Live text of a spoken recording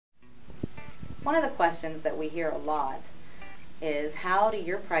One of the questions that we hear a lot is, how do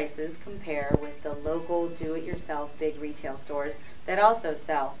your prices compare with the local do-it-yourself big retail stores that also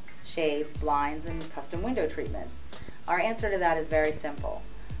sell shades, blinds, and custom window treatments? Our answer to that is very simple.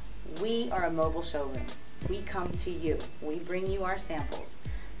 We are a mobile showroom. We come to you. We bring you our samples.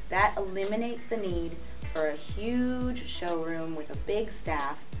 That eliminates the need for a huge showroom with a big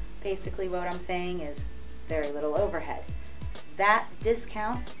staff. Basically what I'm saying is very little overhead. That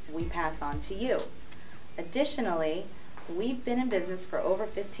discount we pass on to you. Additionally, we've been in business for over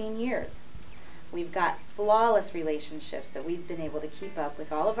 15 years. We've got flawless relationships that we've been able to keep up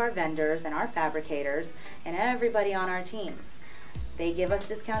with all of our vendors and our fabricators and everybody on our team. They give us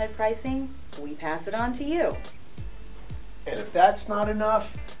discounted pricing, we pass it on to you. And if that's not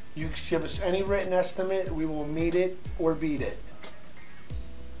enough, you give us any written estimate, we will meet it or beat it.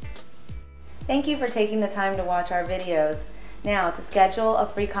 Thank you for taking the time to watch our videos. Now, to schedule a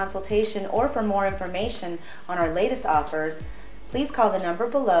free consultation or for more information on our latest offers, please call the number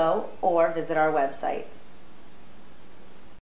below or visit our website.